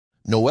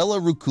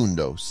Noella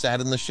Rukundo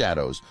sat in the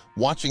shadows,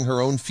 watching her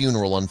own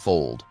funeral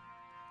unfold.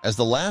 As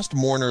the last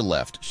mourner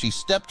left, she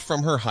stepped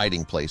from her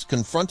hiding place,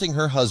 confronting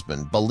her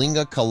husband,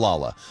 Balinga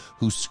Kalala,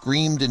 who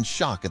screamed in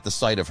shock at the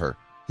sight of her,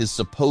 his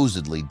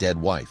supposedly dead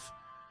wife.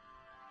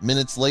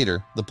 Minutes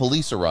later, the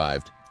police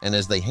arrived, and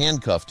as they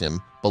handcuffed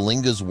him,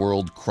 Balinga's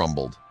world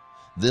crumbled.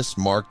 This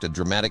marked a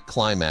dramatic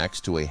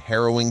climax to a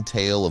harrowing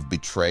tale of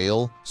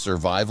betrayal,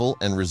 survival,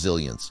 and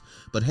resilience.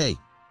 But hey,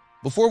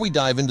 before we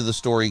dive into the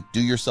story,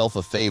 do yourself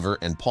a favor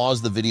and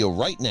pause the video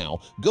right now,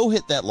 go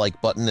hit that like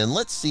button, and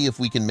let's see if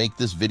we can make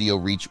this video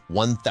reach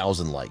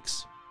 1,000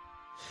 likes.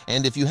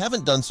 And if you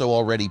haven't done so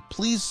already,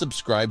 please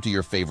subscribe to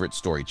your favorite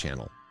story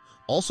channel.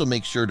 Also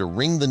make sure to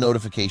ring the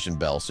notification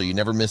bell so you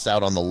never miss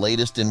out on the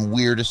latest and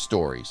weirdest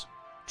stories.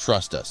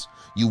 Trust us,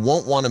 you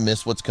won't want to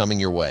miss what's coming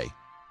your way.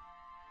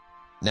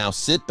 Now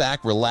sit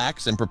back,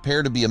 relax, and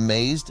prepare to be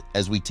amazed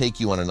as we take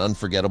you on an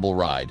unforgettable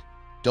ride.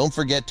 Don't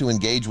forget to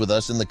engage with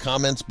us in the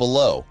comments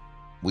below.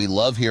 We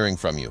love hearing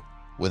from you.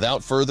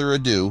 Without further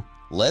ado,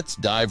 let's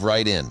dive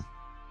right in.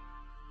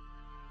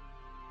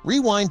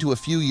 Rewind to a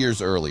few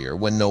years earlier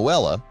when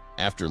Noella,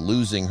 after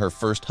losing her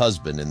first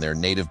husband in their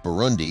native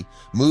Burundi,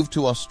 moved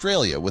to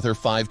Australia with her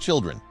 5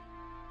 children.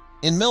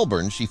 In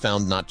Melbourne, she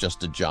found not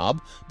just a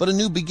job, but a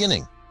new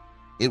beginning.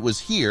 It was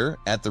here,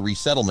 at the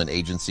resettlement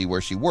agency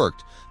where she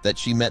worked, that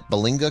she met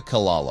Balinga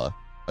Kalala,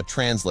 a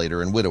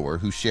translator and widower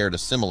who shared a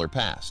similar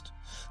past.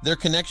 Their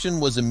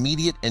connection was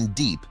immediate and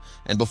deep,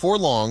 and before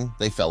long,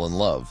 they fell in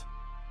love.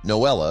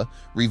 Noella,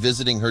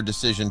 revisiting her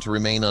decision to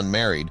remain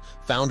unmarried,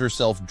 found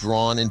herself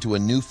drawn into a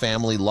new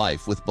family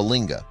life with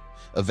Balinga,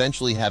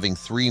 eventually having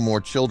 3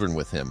 more children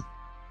with him.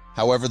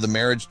 However, the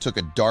marriage took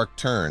a dark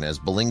turn as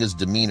Balinga's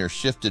demeanor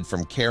shifted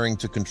from caring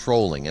to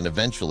controlling and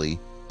eventually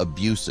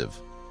abusive.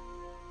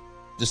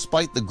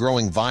 Despite the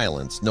growing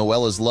violence,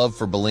 Noella's love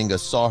for Balinga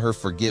saw her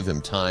forgive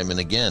him time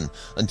and again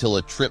until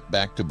a trip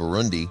back to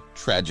Burundi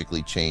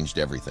tragically changed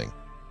everything.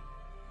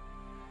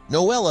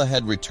 Noella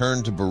had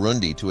returned to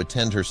Burundi to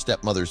attend her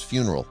stepmother's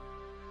funeral,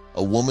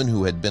 a woman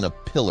who had been a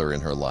pillar in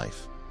her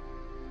life.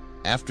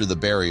 After the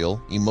burial,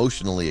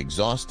 emotionally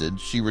exhausted,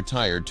 she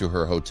retired to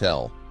her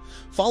hotel.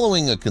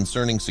 Following a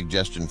concerning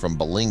suggestion from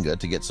Balinga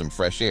to get some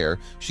fresh air,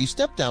 she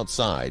stepped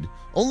outside,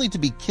 only to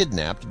be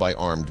kidnapped by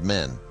armed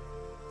men.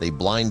 They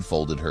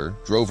blindfolded her,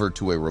 drove her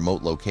to a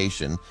remote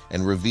location,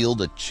 and revealed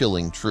a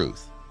chilling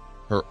truth.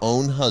 Her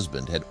own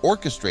husband had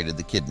orchestrated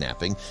the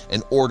kidnapping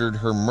and ordered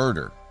her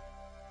murder.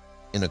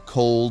 In a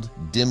cold,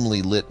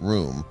 dimly lit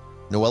room,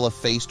 Noella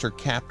faced her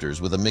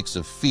captors with a mix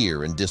of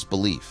fear and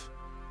disbelief.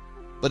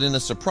 But in a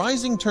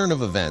surprising turn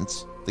of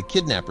events, the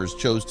kidnappers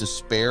chose to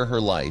spare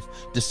her life,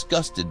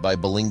 disgusted by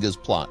Balinga's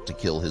plot to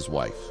kill his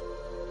wife.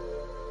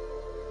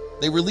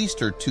 They released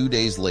her 2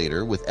 days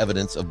later with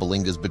evidence of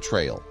Balinga's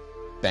betrayal,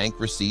 bank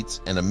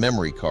receipts, and a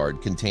memory card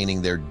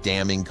containing their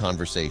damning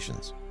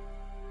conversations.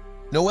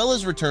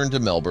 Noella's return to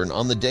Melbourne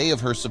on the day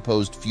of her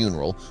supposed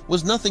funeral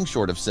was nothing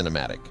short of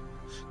cinematic.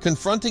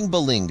 Confronting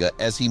Balinga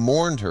as he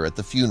mourned her at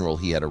the funeral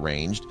he had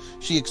arranged,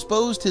 she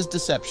exposed his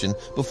deception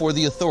before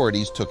the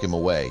authorities took him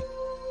away.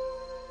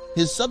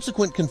 His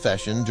subsequent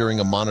confession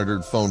during a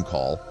monitored phone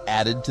call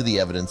added to the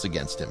evidence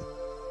against him.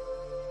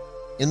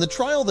 In the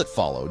trial that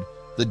followed,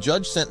 the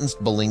judge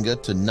sentenced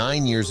Balinga to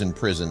 9 years in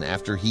prison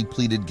after he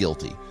pleaded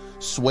guilty,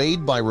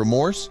 swayed by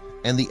remorse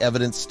and the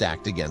evidence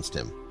stacked against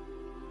him.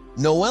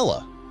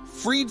 Noella,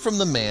 freed from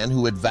the man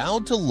who had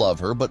vowed to love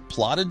her but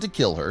plotted to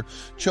kill her,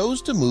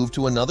 chose to move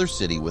to another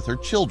city with her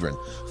children,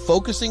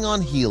 focusing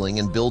on healing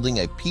and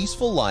building a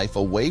peaceful life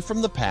away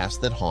from the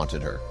past that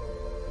haunted her.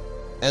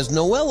 As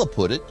Noella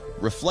put it,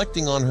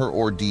 reflecting on her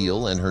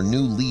ordeal and her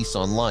new lease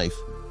on life,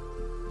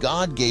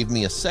 "God gave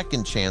me a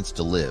second chance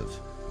to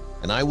live,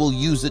 and I will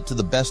use it to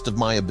the best of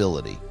my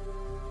ability."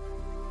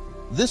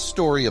 This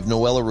story of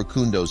Noella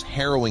Rukundo's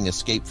harrowing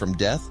escape from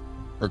death,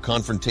 her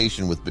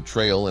confrontation with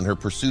betrayal, and her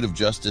pursuit of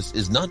justice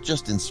is not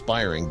just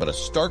inspiring but a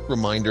stark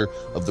reminder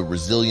of the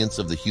resilience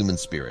of the human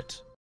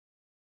spirit.